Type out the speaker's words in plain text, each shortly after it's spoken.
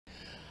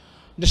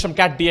This from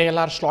CAT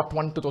DILR slot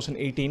 1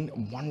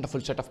 2018. Wonderful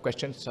set of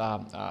questions,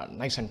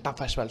 nice and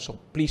tough as well. So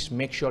please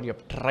make sure you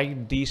have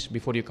tried these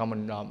before you come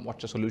and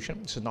watch the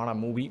solution. This is not a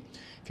movie.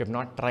 If you have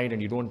not tried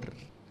and you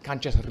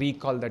can't just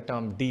recall the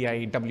term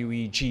DI,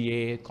 WE,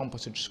 GA,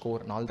 composite score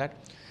and all that,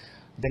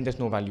 then there's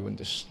no value in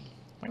this.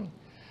 Right?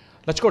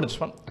 Let's go to this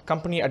one. A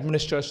company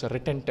administers a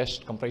written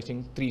test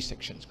comprising 3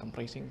 sections.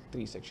 Comprising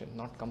 3 sections,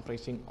 not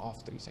comprising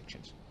of 3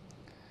 sections.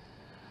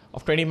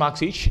 Of 20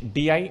 marks each,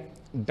 DI,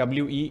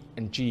 WE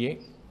and GA.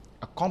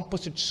 A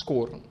composite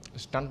score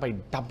is done by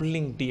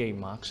doubling DI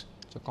marks.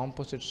 So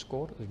composite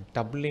score is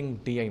doubling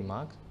DI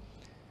marks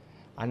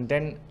and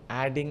then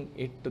adding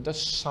it to the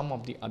sum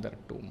of the other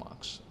 2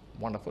 marks.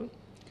 Wonderful.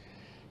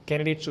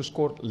 Candidates who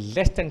score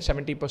less than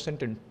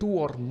 70% in 2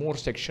 or more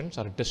sections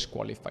are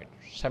disqualified.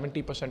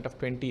 70% of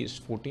 20 is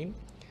 14.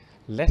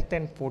 Less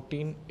than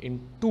 14 in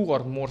 2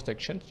 or more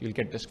sections, you'll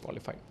get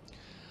disqualified.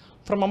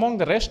 From among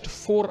the rest,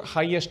 4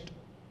 highest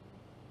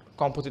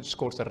composite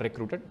scores are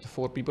recruited. The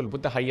 4 people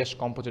with the highest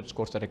composite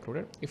scores are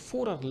recruited. If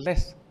 4 or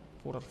less,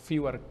 4 or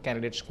fewer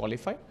candidates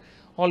qualify,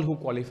 all who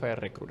qualify are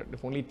recruited.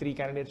 If only 3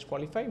 candidates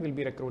qualify, we'll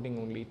be recruiting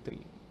only 3.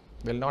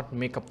 We'll not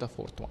make up the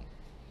 4th one.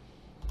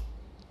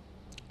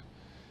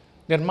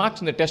 Their marks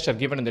in the test are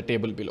given in the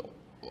table below.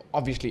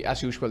 Obviously,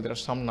 as usual, there are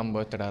some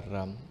numbers that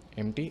are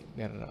empty.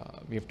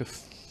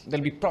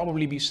 There'll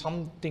probably be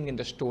something in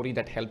the story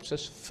that helps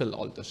us fill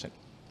all this in.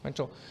 Right?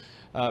 So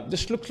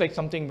this looks like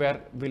something where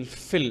we'll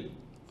fill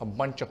a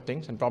bunch of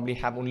things and probably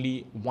have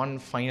only one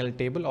final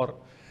table or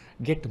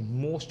get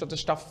most of the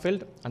stuff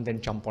filled and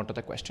then jump onto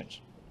the questions.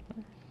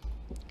 Right?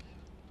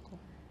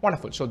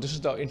 Wonderful. So this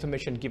is the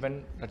information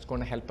given that's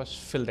going to help us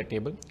fill the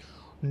table.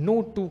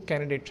 No 2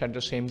 candidates had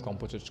the same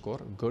composite score.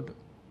 Good.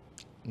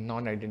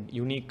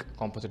 Unique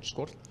composite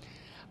score.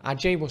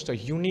 Ajay was the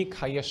unique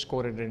highest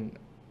scorer in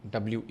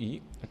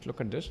WE. Let's look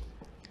at this.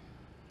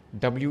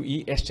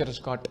 WE, Esther has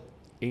got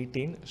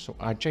 18. So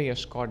Ajay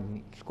has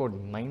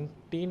scored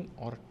 19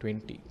 or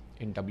 20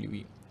 in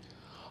WE.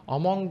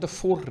 Among the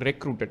 4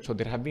 recruited, so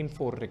there have been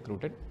 4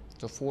 recruited.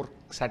 So 4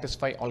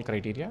 satisfy all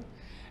criteria.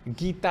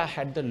 Geeta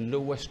had the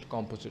lowest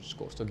composite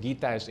score. So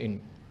Geeta is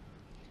in.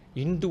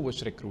 Indu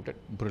was recruited.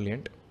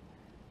 Brilliant.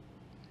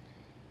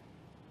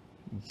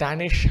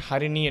 Danish,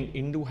 Harini and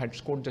Indu had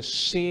scored the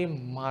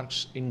same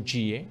marks in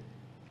GA.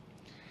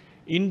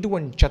 Indu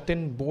and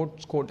Jatin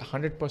both scored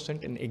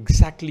 100% in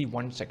exactly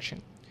 1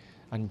 section.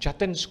 And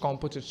Jatin's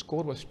composite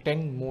score was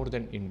 10 more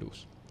than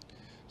Indu's.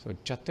 So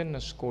Jatin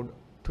has scored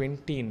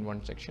 20 in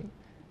 1 section.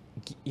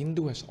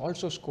 Indu has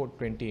also scored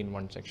 20 in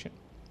 1 section.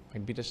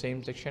 Might be the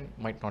same section,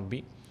 might not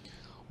be.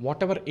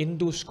 Whatever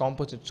Indu's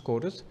composite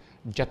score is,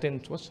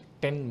 Jatin's was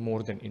 10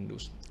 more than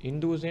Indu's.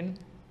 Indu is in,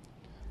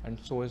 and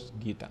so is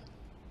Geeta.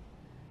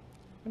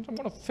 And so I'm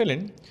going to fill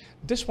in.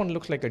 This one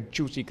looks like a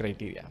juicy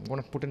criteria. I'm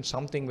going to put in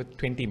something with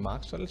 20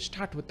 marks. So let's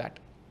start with that.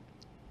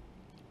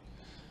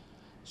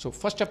 So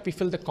first up, we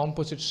fill the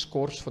composite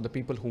scores for the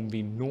people whom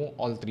we know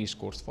all 3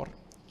 scores for.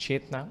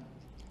 Chetna,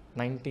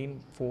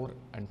 19, 4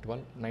 and 12.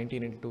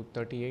 19 into 2,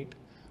 38.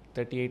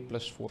 38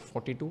 plus 4,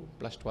 42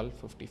 plus 12,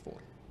 54.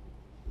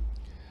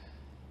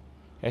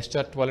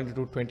 Esther 12 into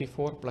 2,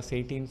 24 plus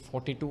 18,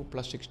 42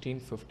 plus 16,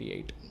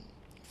 58.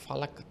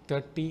 Falak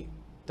 30,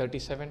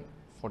 37,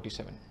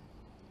 47.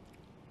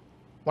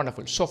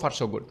 Wonderful. So far,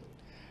 so good.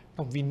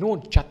 Now we know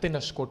Jatin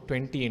has scored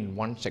 20 in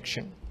 1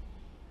 section.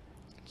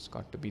 It's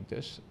got to be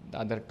this. The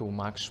other 2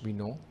 marks we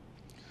know.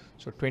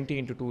 So 20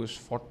 into 2 is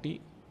 40.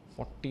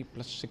 40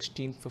 plus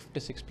 16,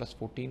 56 plus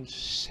 14,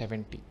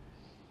 70.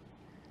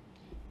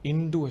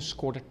 Indu has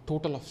scored a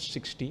total of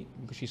 60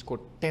 because she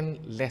scored 10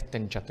 less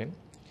than Jatin.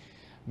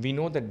 We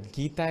know that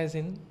Geeta is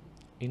in,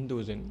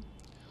 Indu is in.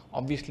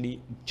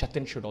 Obviously,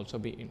 Jatin should also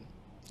be in.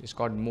 He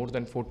scored more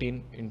than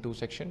 14 in 2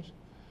 sections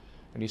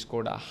and he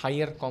scored a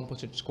higher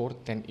composite score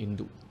than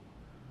Indu.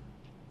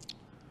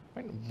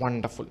 Right?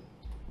 Wonderful.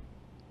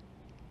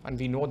 And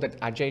we know that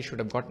Ajay should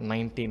have got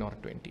 19 or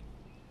 20.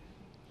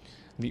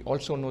 We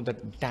also know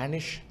that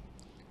Danish,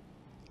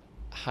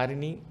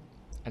 Harini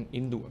and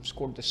Indu have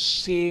scored the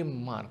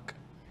same mark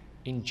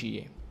in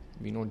GA.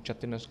 We know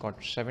Jatin has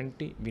got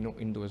 70. We know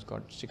Indu has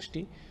got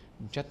 60.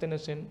 Jatin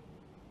is in,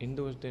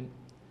 Indu is in,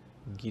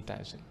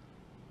 Geeta is in.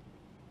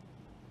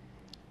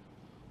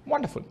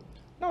 Wonderful.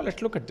 Now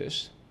let's look at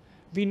this.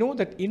 We know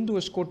that Indu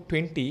has scored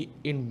 20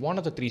 in one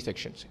of the 3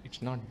 sections.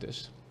 It's not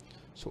this.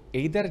 So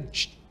either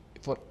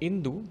for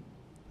Indu,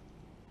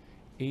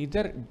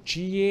 either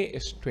GA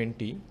is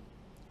 20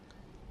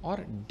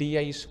 or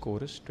DI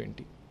score is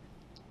 20.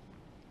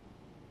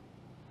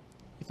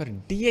 If her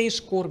DI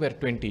score were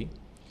 20,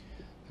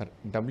 her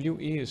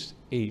WE is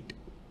 8,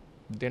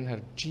 then her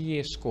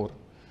GA score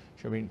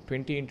should be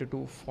 20 into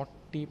 2,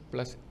 40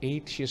 plus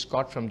 8 she has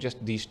got from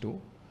just these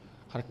 2.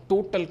 Her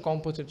total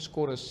composite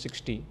score is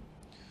 60.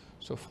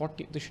 So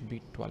 40, this should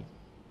be 12.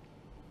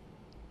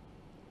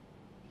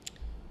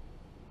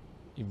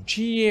 If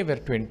GA were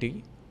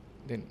 20,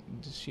 then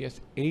she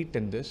has 8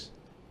 in this.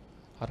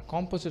 Her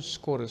composite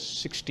score is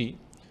 60.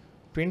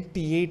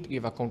 28 we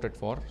have accounted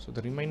for. So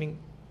the remaining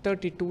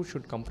 32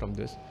 should come from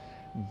this.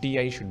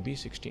 DI should be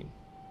 16.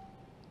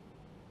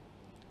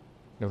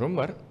 Now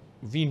remember,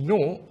 we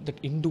know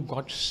that Indu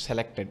got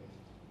selected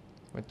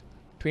with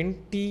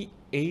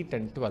 28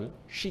 and 12.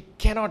 She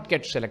cannot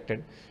get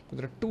selected because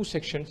there are two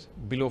sections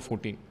below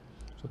 14.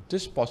 So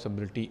this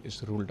possibility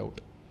is ruled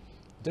out.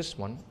 This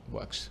one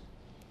works.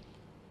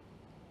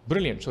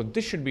 Brilliant. So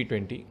this should be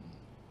 20.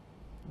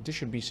 This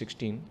should be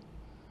 16.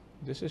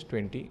 This is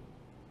 20.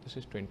 This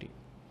is 20.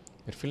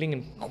 We're filling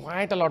in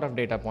quite a lot of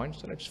data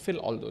points. So let's fill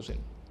all those in.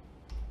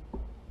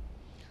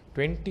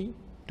 20,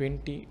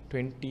 20,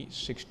 20,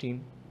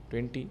 16,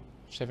 20,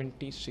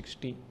 70,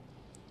 60.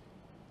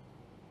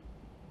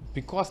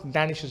 Because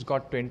Danish has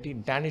got 20,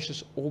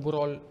 Danish's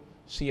overall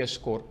CS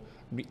score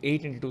will be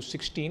 8 into 2,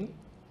 16,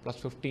 plus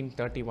 15,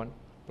 31,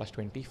 plus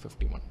 20,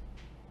 51.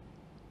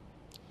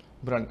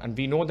 And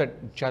we know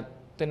that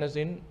Jatin is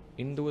in,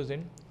 Indu is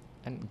in,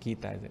 and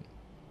Geeta is in.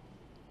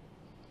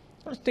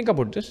 So let's think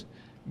about this.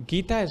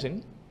 Geeta is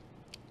in,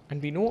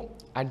 and we know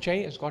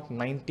Ajay has got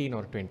 19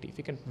 or 20. If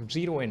you can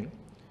zero in,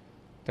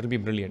 that will be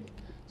brilliant.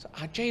 So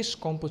Ajay's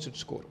composite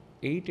score,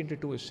 8 into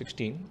 2 is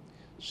 16.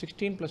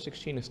 16 plus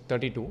 16 is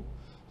 32.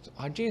 So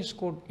Ajay has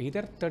scored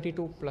either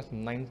 32 plus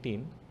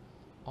 19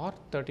 or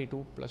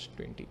 32 plus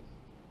 20.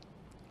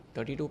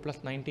 32 plus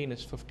 19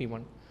 is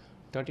 51.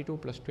 32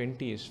 plus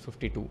 20 is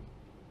 52.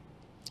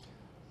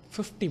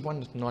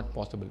 51 is not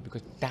possible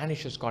because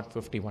Danish has got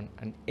 51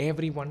 and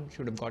everyone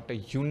should have got a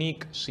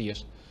unique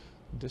CS.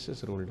 This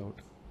is ruled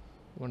out.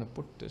 I'm going to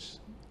put this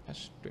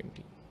as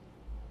 20.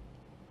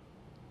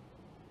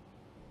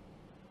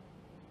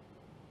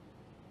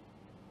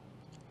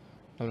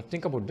 Now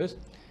think about this.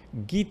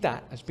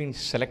 Geeta has been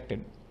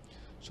selected.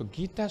 So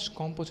Geeta's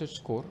composite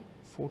score,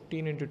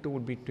 14 into 2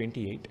 would be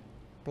 28,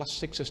 plus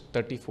 6 is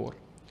 34.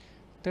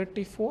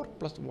 34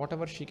 plus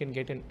whatever she can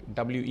get in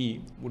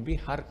WE would be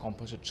her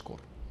composite score.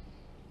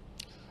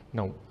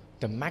 Now,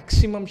 the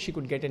maximum she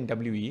could get in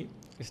WE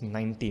is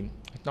 19.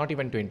 It's not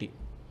even 20. It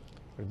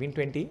would have been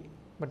 20,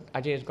 but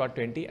Ajay has got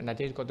 20 and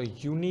Ajay has got the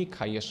unique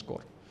highest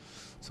score.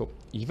 So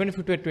even if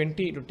it were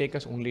 20, it would take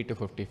us only to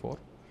 54,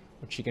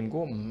 but she can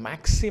go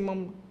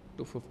maximum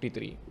to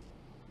 53.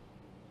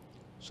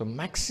 So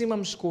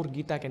maximum score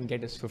Geeta can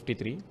get is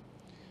 53,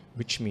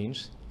 which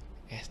means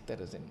Esther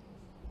is in.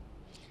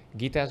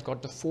 Geeta has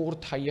got the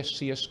 4th highest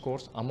CS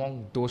scores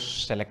among those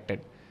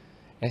selected.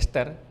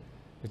 Esther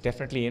is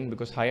definitely in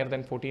because higher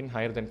than 14,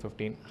 higher than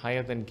 15,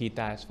 higher than Geeta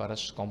as far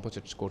as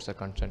composite scores are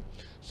concerned.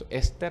 So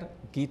Esther,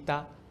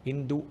 Geeta,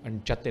 Indu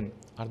and Jatin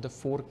are the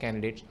 4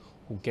 candidates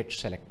who get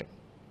selected.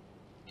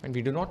 And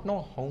we do not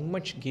know how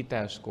much Geeta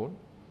has scored.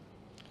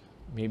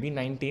 Maybe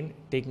 19,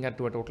 taking her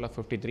to a total of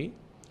 53.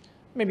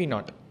 Maybe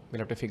not. We'll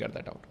have to figure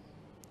that out.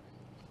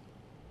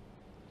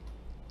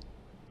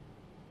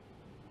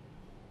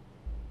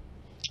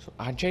 So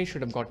Ajay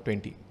should have got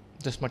 20.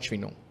 This much we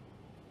know.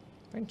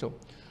 Right? So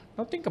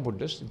now think about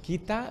this.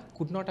 Geeta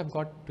could not have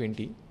got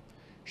 20.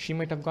 She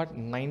might have got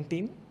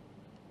 19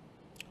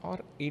 or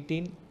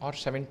 18 or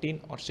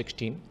 17 or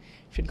 16.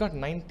 If she'd got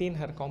 19,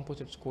 her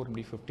composite score would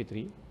be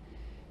 53.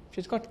 If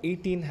she's got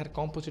 18, her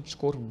composite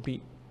score would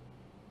be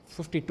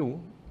 52,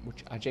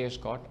 which Ajay has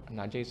got, and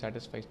Ajay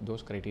satisfies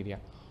those criteria.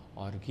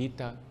 Or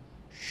Geeta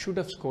should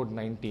have scored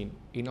 19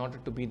 in order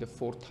to be the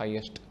 4th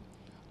highest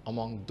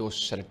among those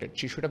selected.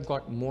 She should have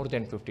got more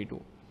than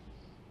 52.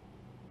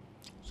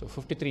 So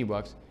 53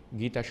 works.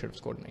 Geeta should have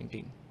scored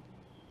 19.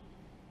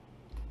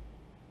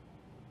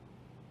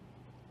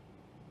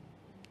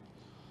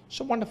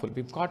 So wonderful.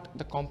 We've got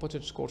the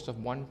composite scores of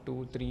 1,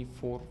 2, 3,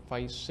 4,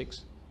 5,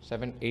 6,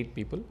 7, 8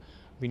 people.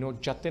 We know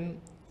Jatin,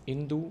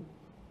 Indu,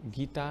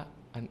 Geeta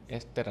and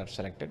Esther are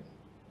selected.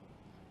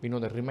 We know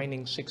the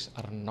remaining 6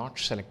 are not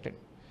selected.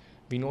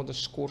 We know the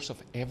scores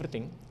of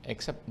everything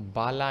except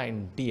Bala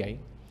in DI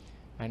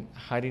and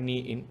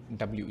Harini in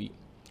WE.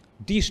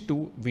 These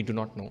 2 we do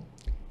not know.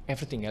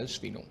 Everything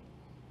else we know.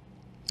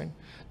 Right?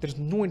 There is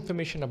no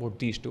information about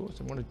these 2.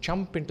 So I'm going to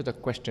jump into the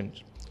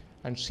questions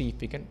and see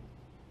if we can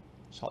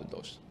solve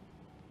those.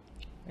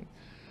 Right?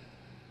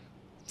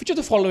 Which of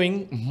the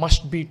following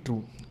must be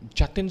true?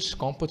 Jatin's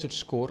composite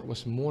score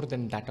was more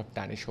than that of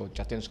Danish. So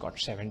Jatin's got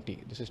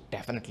 70. This is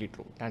definitely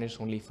true. Danish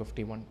only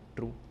 51.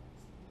 True.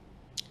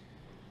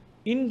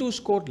 Indu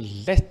scored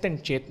less than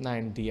Chetna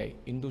and DI.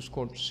 Indu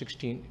scored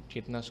 16.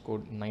 Chetna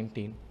scored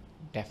 19.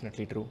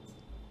 Definitely true.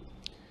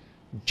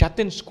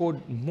 Jatin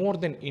scored more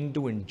than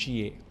Indu in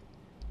GA.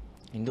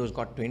 Indu has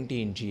got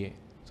 20 in GA.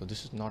 So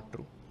this is not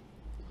true.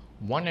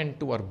 1 and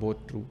 2 are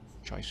both true.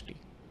 Choice D.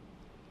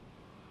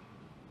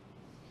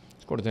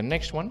 Let's go to the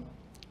next one.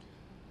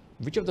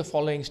 Which of the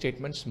following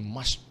statements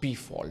must be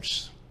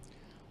false?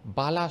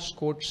 Bala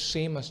scored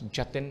same as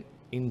Jatin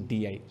in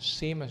DI.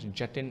 Same as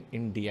Jatin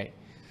in DI.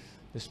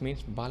 This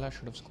means Bala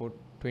should have scored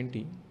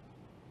 20.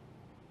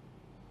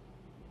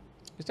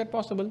 Is that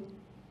possible?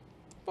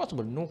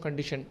 Possible. No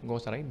condition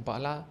goes right.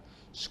 Bala's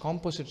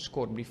composite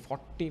score would be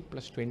 40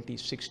 plus 20,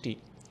 60.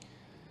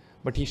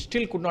 But he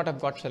still could not have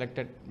got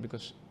selected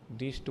because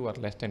these 2 are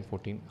less than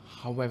 14.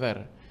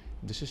 However,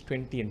 this is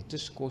 20 and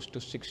this goes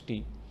to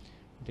 60.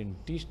 then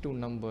these two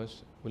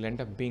numbers will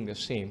end up being the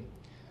same,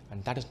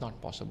 and that is not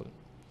possible.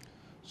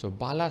 So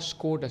Bala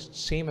scored as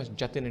same as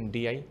Jatin in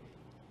DI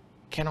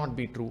cannot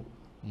be true,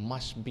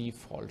 must be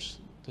false.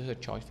 This is a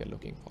choice we are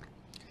looking for.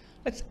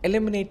 Let's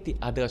eliminate the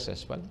others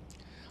as well.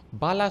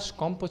 Bala's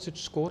composite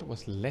score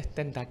was less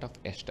than that of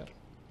Esther.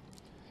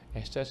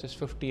 Esther's is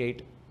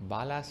 58.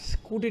 Bala's,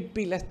 could it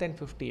be less than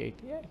 58?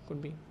 Yeah, it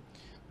could be.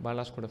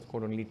 Bala's could have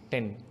scored only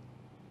 10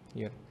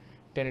 here.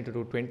 10 into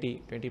 2,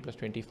 20, 20 plus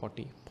 20,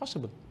 40.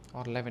 Possible.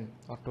 Or 11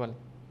 or 12.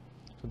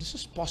 So this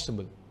is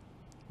possible.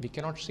 We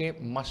cannot say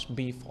must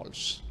be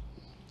false.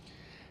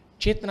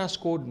 Chetna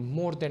scored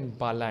more than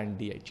Bala and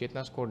DI.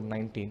 Chetna scored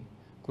 19.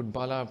 Could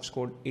Bala have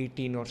scored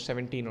 18 or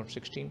 17 or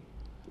 16?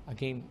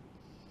 Again,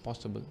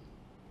 possible.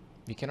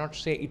 We cannot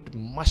say it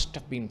must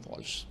have been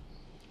false.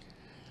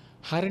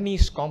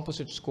 Harini's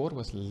composite score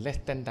was less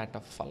than that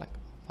of Falak.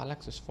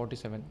 Falak's is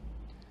 47.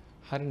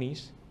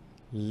 Harini's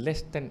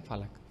less than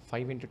Falak.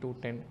 5 into 2,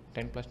 10.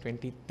 10 plus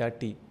 20,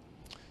 30.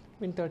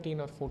 Between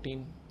 13 or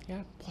 14.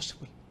 Yeah,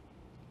 possible.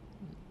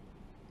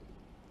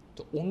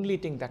 The only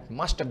thing that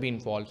must have been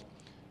false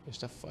is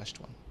the first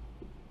one.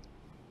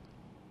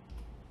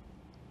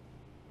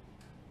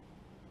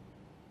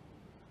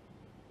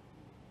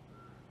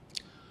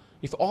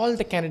 If all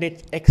the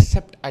candidates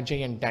except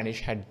Ajay and Danish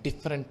had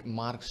different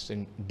marks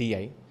in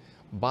DI,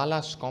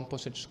 Bala's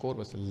composite score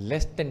was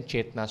less than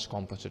Chetna's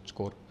composite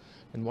score,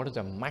 then what is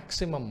the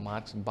maximum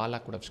marks Bala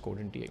could have scored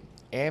in DI?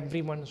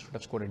 Everyone should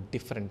have scored a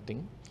different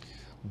thing.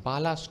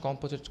 Bala's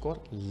composite score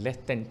less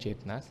than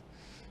Chetna's.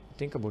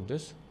 Think about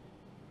this.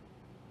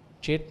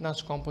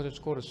 Chetna's composite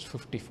score is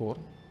 54.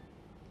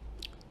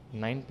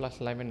 9 plus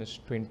 11 is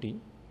 20.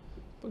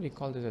 But we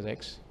call this as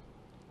x.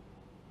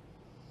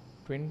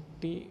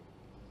 20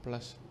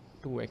 plus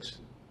 2x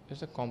is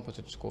the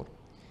composite score.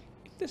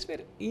 If this were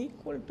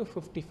equal to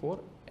 54,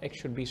 x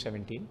should be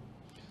 17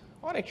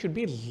 or x should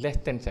be less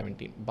than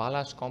 17.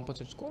 Bala's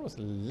composite score was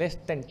less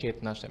than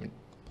Chetna's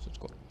composite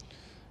score.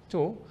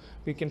 So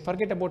we can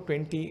forget about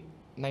 20,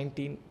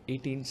 19,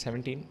 18,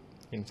 17.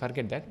 We can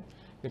forget that.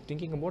 We're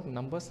thinking about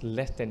numbers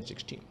less than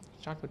 16.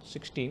 Start with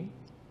 16.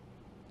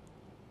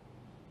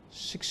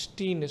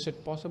 16, is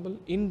it possible?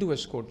 Indu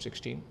has scored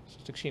 16. So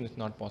 16 is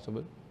not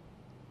possible.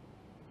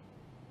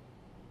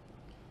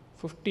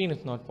 15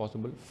 is not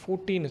possible.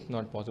 14 is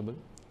not possible.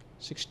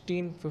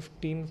 16,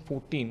 15,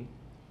 14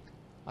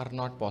 are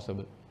not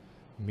possible.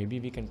 Maybe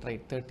we can try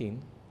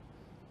 13.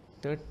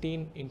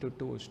 13 into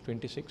 2 is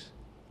 26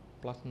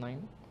 plus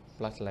 9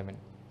 plus 11.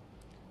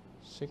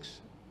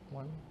 6,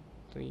 1,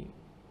 3,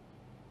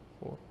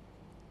 4.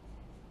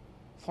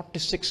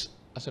 46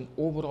 as an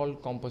overall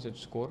composite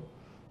score.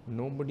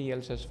 Nobody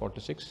else has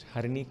 46.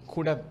 Harini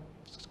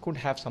could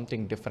have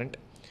something different.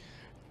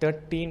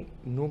 13,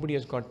 nobody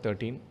has got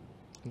 13.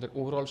 The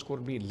overall score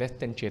will be less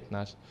than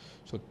Chetna's.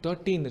 So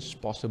 13 is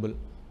possible.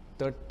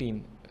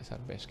 13 is our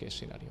best case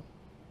scenario.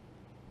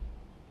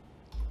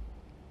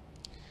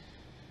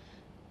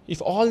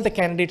 If all the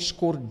candidates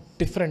score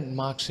different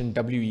marks in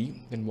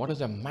WE, then what is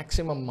the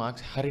maximum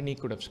marks Harini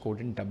could have scored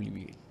in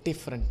WE?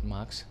 Different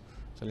marks.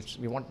 So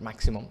we want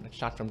maximum. Let's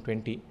start from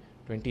 20.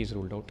 20 is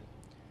ruled out.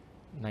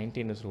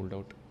 19 is ruled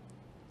out.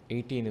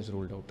 18 is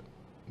ruled out.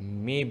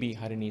 Maybe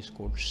Harini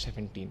scored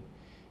 17.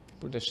 If you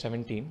put the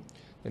 17,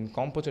 then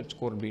composite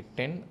score will be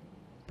 10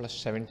 plus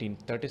 17,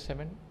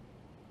 37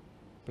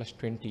 plus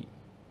 20.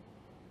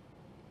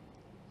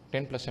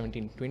 10 plus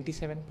 17,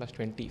 27 plus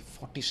 20,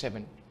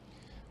 47,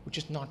 which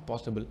is not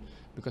possible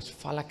because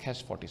Falak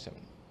has 47.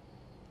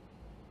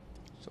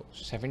 So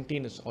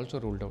 17 is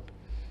also ruled out.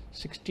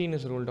 16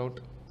 is ruled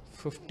out.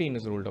 15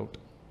 is ruled out.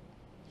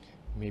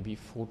 Maybe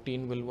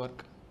 14 will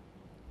work.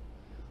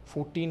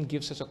 14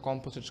 gives us a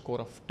composite score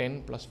of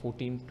 10 plus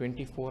 14,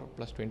 24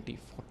 plus 20,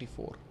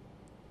 44.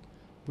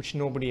 Which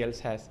nobody else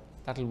has.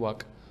 That will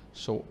work.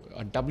 So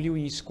a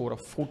WE score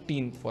of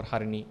 14 for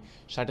Harini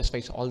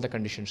satisfies all the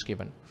conditions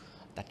given.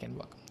 That can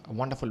work. A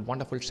wonderful,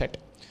 wonderful set.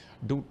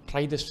 Do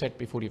try this set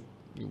before you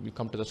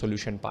come to the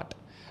solution part.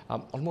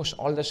 Almost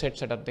all the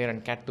sets that are there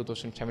in CAT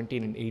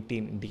 2017 and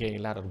 18 in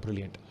DILR are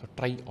brilliant. So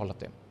try all of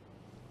them.